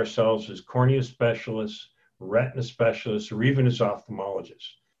about ourselves as cornea specialists, retina specialists, or even as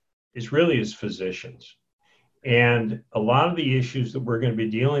ophthalmologists. It's really as physicians. And a lot of the issues that we're going to be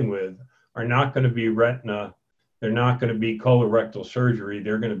dealing with are not going to be retina. They're not going to be colorectal surgery.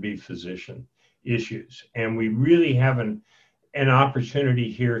 They're going to be physician issues. And we really have an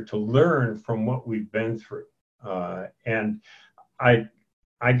opportunity here to learn from what we've been through. And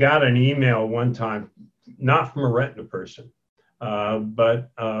I got an email one time, not from a retina person,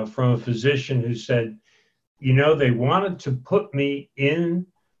 but from a physician who said, they wanted to put me in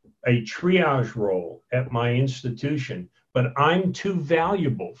a triage role at my institution, but I'm too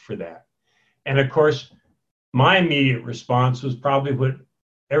valuable for that. And of course, my immediate response was probably what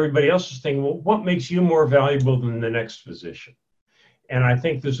everybody else is thinking, well, what makes you more valuable than the next physician? And I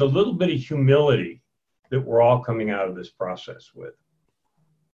think there's a little bit of humility that we're all coming out of this process with.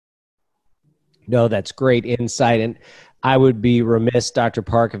 No, that's great insight. And I would be remiss, Dr.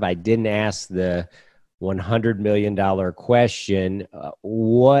 Parke, if I didn't ask the $100 million question.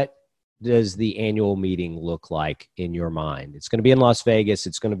 What does the annual meeting look like in your mind? It's going to be in Las Vegas.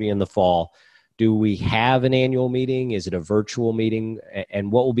 It's going to be in the fall. Do we have an annual meeting? Is it a virtual meeting?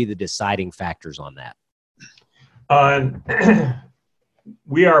 And what will be the deciding factors on that?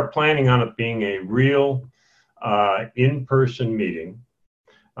 We are planning on it being a real in-person meeting.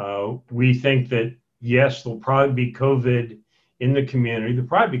 We think that, yes, there'll probably be COVID in the community. There'll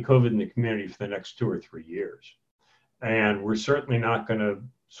probably be COVID in the community for the next 2 or 3 years. And we're certainly not going to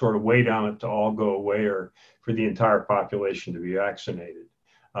sort of wait on it to all go away or for the entire population to be vaccinated.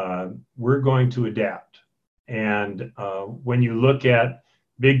 We're going to adapt. And when you look at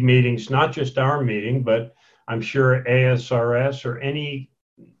big meetings, not just our meeting, but I'm sure ASRS or any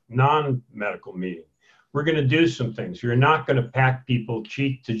non-medical meeting, we're going to do some things. You're not going to pack people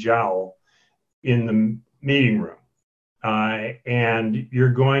cheek to jowl in the meeting room. And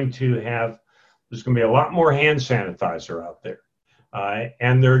you're going to there's going to be a lot more hand sanitizer out there.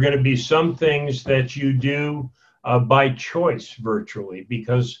 And there are going to be some things that you do by choice virtually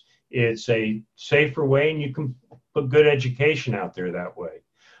because it's a safer way and you can put good education out there that way.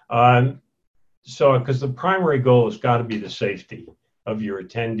 Because the primary goal has got to be the safety of your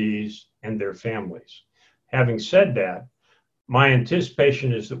attendees and their families. Having said that, my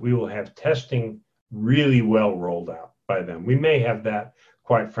anticipation is that we will have testing really well rolled out by then. We may have that,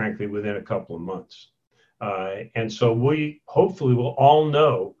 quite frankly, within a couple of months. And so we hopefully will all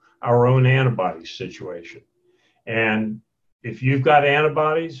know our own antibody situation. And if you've got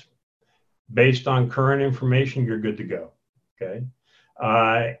antibodies based on current information, you're good to go. Okay.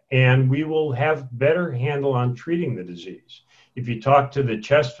 And we will have better handle on treating the disease. If you talk to the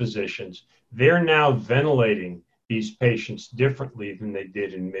chest physicians, they're now ventilating these patients differently than they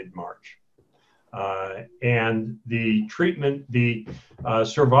did in mid-March. And the treatment, the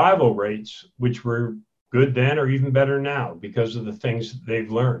survival rates, which were good then, are even better now because of the things that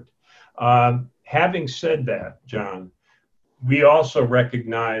they've learned. Having said that, John, we also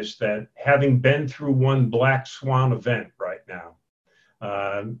recognize that having been through one black swan event right now,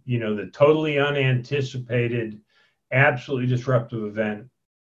 the totally unanticipated, absolutely disruptive event,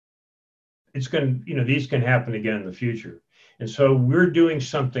 it's going to, these can happen again in the future. And so we're doing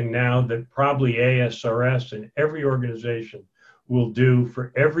something now that probably ASRS and every organization will do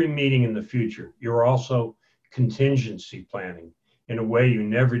for every meeting in the future. You're also contingency planning in a way you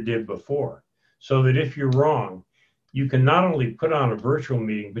never did before, so that if you're wrong, you can not only put on a virtual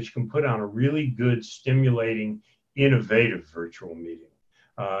meeting, but you can put on a really good, stimulating, innovative virtual meeting.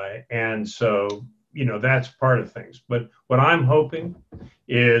 And so, that's part of things. But what I'm hoping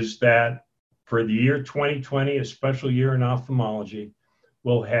is that for the year 2020, a special year in ophthalmology,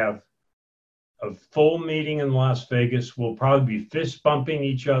 we'll have a full meeting in Las Vegas. We'll probably be fist bumping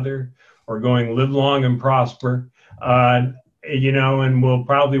each other or going live long and prosper, and we'll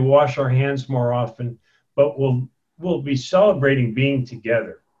probably wash our hands more often, but we'll be celebrating being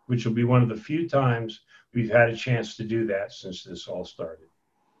together, which will be one of the few times we've had a chance to do that since this all started.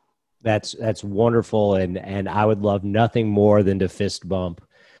 That's wonderful, and I would love nothing more than to fist bump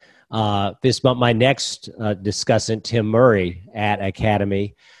my next discussant, Tim Murray at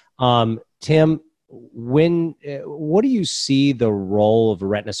Academy. Tim, what do you see the role of a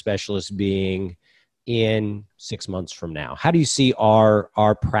retina specialist being in 6 months from now? How do you see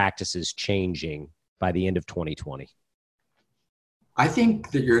our practices changing by the end of 2020? I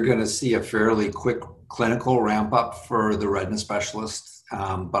think that you're going to see a fairly quick clinical ramp up for the retina specialists,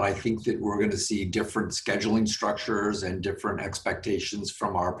 but I think that we're going to see different scheduling structures and different expectations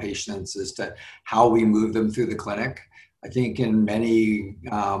from our patients as to how we move them through the clinic. I think in many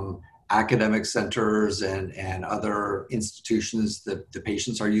academic centers and other institutions, the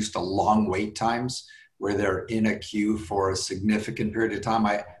patients are used to long wait times where they're in a queue for a significant period of time.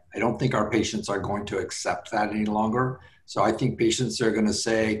 I don't think our patients are going to accept that any longer. So I think patients are going to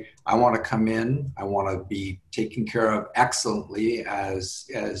say, I want to come in, I want to be taken care of excellently, as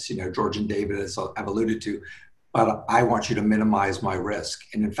George and David have alluded to, but I want you to minimize my risk.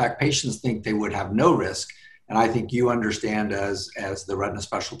 And in fact, patients think they would have no risk. And I think you understand, as the retina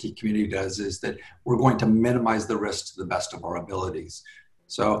specialty community does, is that we're going to minimize the risk to the best of our abilities.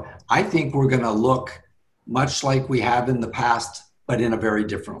 So I think we're going to look much like we have in the past, but in a very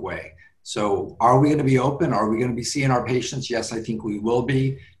different way. So are we going to be open? Are we going to be seeing our patients? Yes, I think we will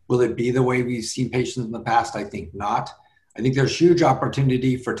be. Will it be the way we've seen patients in the past? I think not. I think there's huge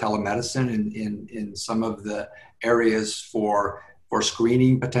opportunity for telemedicine in some of the areas for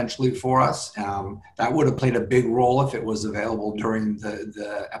screening potentially for us. That would have played a big role if it was available during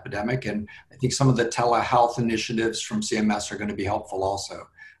the epidemic. And I think some of the telehealth initiatives from CMS are going to be helpful also.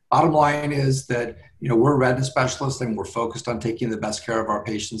 Bottom line is that, we're retina specialists and we're focused on taking the best care of our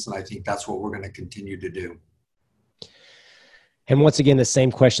patients. And I think that's what we're going to continue to do. And once again, the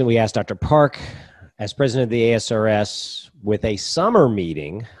same question we asked Dr. Parke. As president of the ASRS, with a summer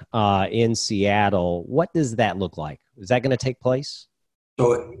meeting in Seattle, what does that look like? Is that going to take place?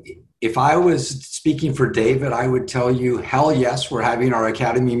 So if I was speaking for David, I would tell you, hell yes, we're having our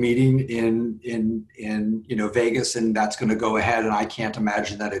Academy meeting in Vegas, and that's going to go ahead, and I can't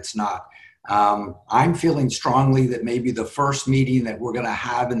imagine that it's not. I'm feeling strongly that maybe the first meeting that we're going to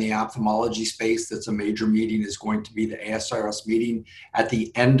have in the ophthalmology space that's a major meeting is going to be the ASRS meeting at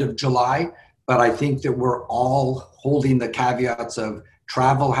the end of July. But I think that we're all holding the caveats of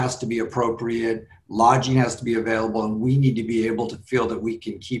travel has to be appropriate, lodging has to be available, and we need to be able to feel that we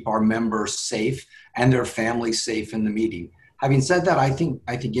can keep our members safe and their families safe in the meeting. Having said that, I think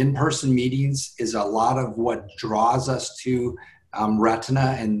in-person meetings is a lot of what draws us to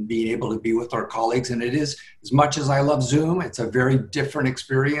Retina and being able to be with our colleagues. And it is, as much as I love Zoom, it's a very different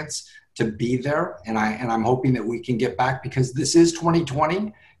experience to be there. And I'm hoping that we can get back, because this is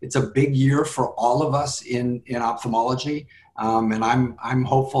 2020. It's a big year for all of us in ophthalmology. And I'm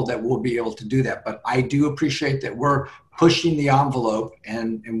hopeful that we'll be able to do that. But I do appreciate that we're pushing the envelope,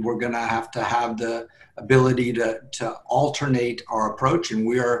 and we're going to have the ability to alternate our approach. And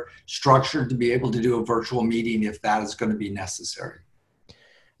we are structured to be able to do a virtual meeting if that is going to be necessary.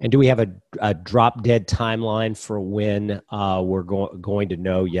 And do we have a drop dead timeline for when we're going to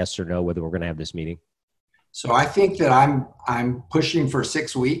know, yes or no, whether we're going to have this meeting? So I think that I'm pushing for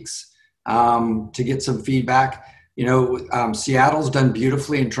 6 weeks to get some feedback. Seattle's done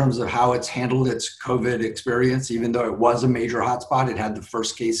beautifully in terms of how it's handled its COVID experience, even though it was a major hotspot. It had the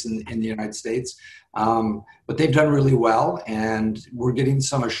first case in the United States. But they've done really well, and we're getting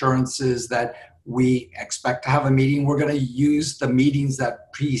some assurances that we expect to have a meeting. We're going to use the meetings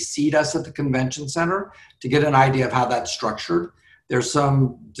that precede us at the convention center to get an idea of how that's structured. There's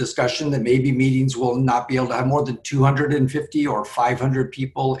some discussion that maybe meetings will not be able to have more than 250 or 500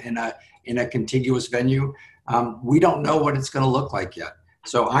 people in a contiguous venue. We don't know what it's going to look like yet.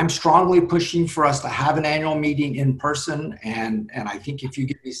 So I'm strongly pushing for us to have an annual meeting in person, and I think if you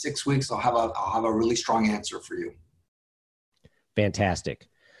give me 6 weeks, I'll have a really strong answer for you. Fantastic.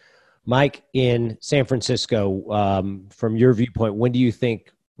 Mike, in San Francisco, from your viewpoint, when do you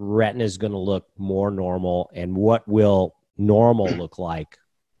think Retina is going to look more normal, and what will normal look like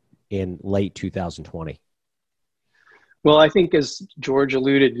in late 2020? Well, I think as George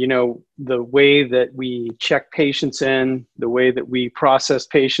alluded, the way that we check patients in, the way that we process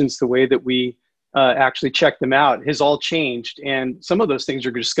patients, the way that we actually check them out has all changed. And some of those things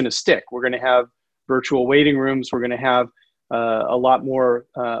are just going to stick. We're going to have virtual waiting rooms. We're going to have a lot more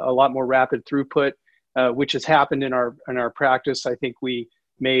rapid throughput, which has happened in our practice. I think we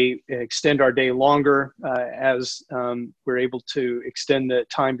may extend our day longer as we're able to extend the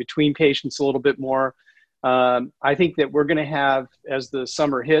time between patients a little bit more. I think that we're going to have, as the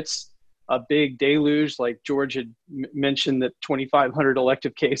summer hits, a big deluge, like George had mentioned, that 2,500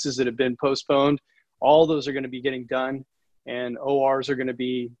 elective cases that have been postponed. All those are going to be getting done, and ORs are going to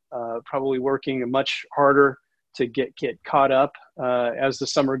be probably working much harder to get caught up as the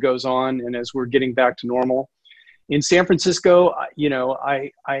summer goes on and as we're getting back to normal. In San Francisco,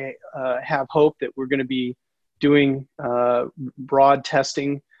 I have hope that we're going to be doing broad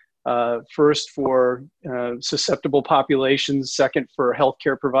testing, first for susceptible populations, second for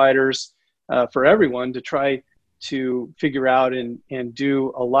healthcare providers, for everyone, to try to figure out and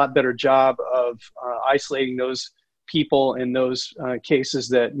do a lot better job of isolating those people in those cases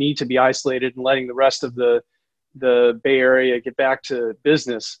that need to be isolated and letting the rest of the Bay Area get back to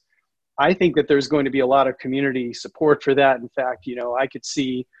business. I think that there's going to be a lot of community support for that. In fact, I could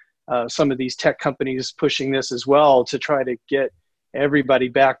see some of these tech companies pushing this as well to try to get everybody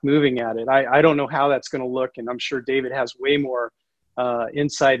back moving at it. I don't know how that's going to look, and I'm sure David has way more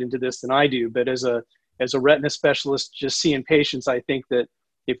insight into this than I do. But as a retina specialist, just seeing patients, I think that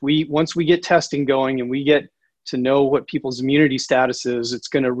once we get testing going and we get to know what people's immunity status is, it's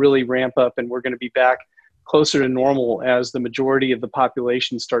going to really ramp up, and we're going to be back closer to normal as the majority of the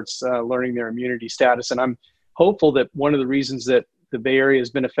population starts learning their immunity status. And I'm hopeful that one of the reasons that the Bay Area has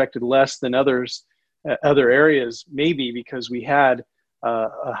been affected less than other areas may be because we had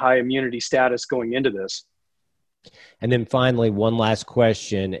a high immunity status going into this. And then finally, one last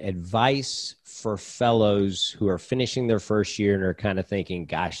question: advice for fellows who are finishing their first year and are kind of thinking,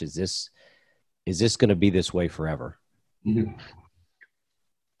 gosh, is this going to be this way forever? Mm-hmm.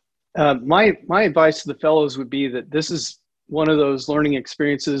 My advice to the fellows would be that this is one of those learning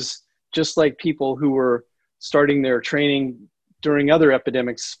experiences, just like people who were starting their training during other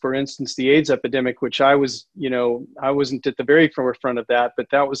epidemics. For instance, the AIDS epidemic, which I wasn't at the very forefront of that, but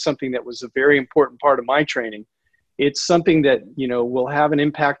that was something that was a very important part of my training. It's something that, will have an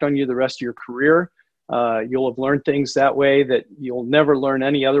impact on you the rest of your career. You'll have learned things that way that you'll never learn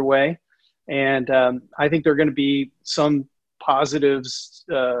any other way. And I think there are going to be some positives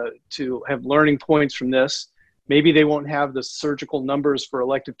to have learning points from this. Maybe they won't have the surgical numbers for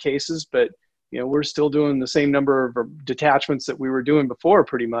elective cases, but we're still doing the same number of detachments that we were doing before,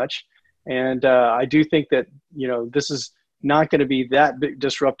 pretty much. And I do think that this is not going to be that big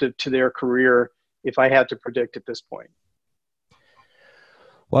disruptive to their career, if I had to predict at this point.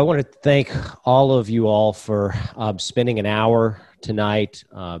 Well, I want to thank all of you all for spending an hour tonight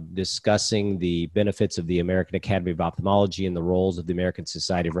discussing the benefits of the American Academy of Ophthalmology and the roles of the American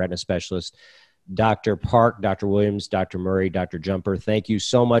Society of Retina Specialists. Dr. Parke, Dr. Williams, Dr. Murray, Dr. Jumper, thank you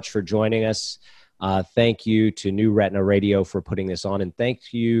so much for joining us. Thank you to New Retina Radio for putting this on, and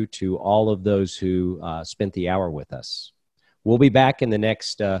thank you to all of those who spent the hour with us. We'll be back in the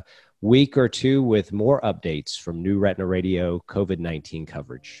next week or two with more updates from New Retina Radio COVID-19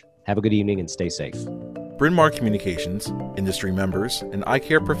 coverage. Have a good evening and stay safe. Bryn Mawr Communications, industry members, and eye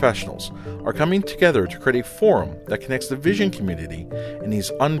care professionals are coming together to create a forum that connects the vision community in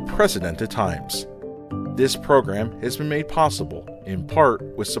these unprecedented times. This program has been made possible in part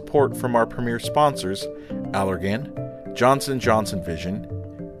with support from our premier sponsors, Allergan, Johnson & Johnson Vision,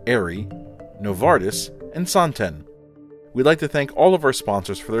 Aerie, Novartis, and Santen. We'd like to thank all of our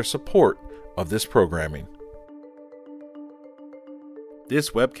sponsors for their support of this programming.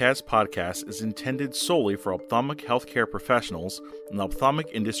 This webcast podcast is intended solely for ophthalmic healthcare professionals and ophthalmic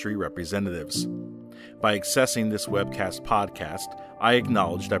industry representatives. By accessing this webcast podcast, I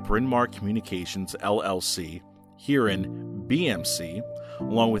acknowledge that Bryn Mawr Communications LLC, herein BMC,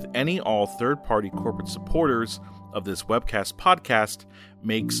 along with any all third-party corporate supporters of this webcast podcast,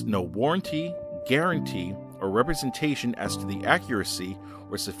 makes no warranty, guarantee, or representation as to the accuracy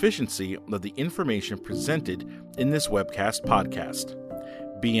or sufficiency of the information presented in this webcast podcast.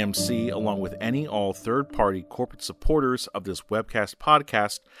 BMC, along with any all third-party corporate supporters of this webcast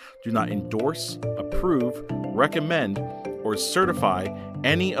podcast, do not endorse, approve, recommend, or certify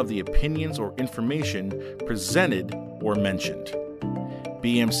any of the opinions or information presented or mentioned.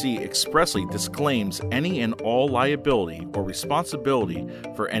 BMC expressly disclaims any and all liability or responsibility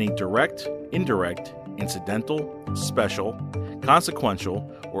for any direct, indirect, incidental, special,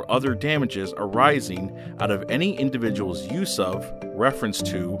 consequential, or other damages arising out of any individual's use of, reference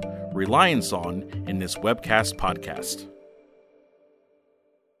to, reliance on in this webcast podcast.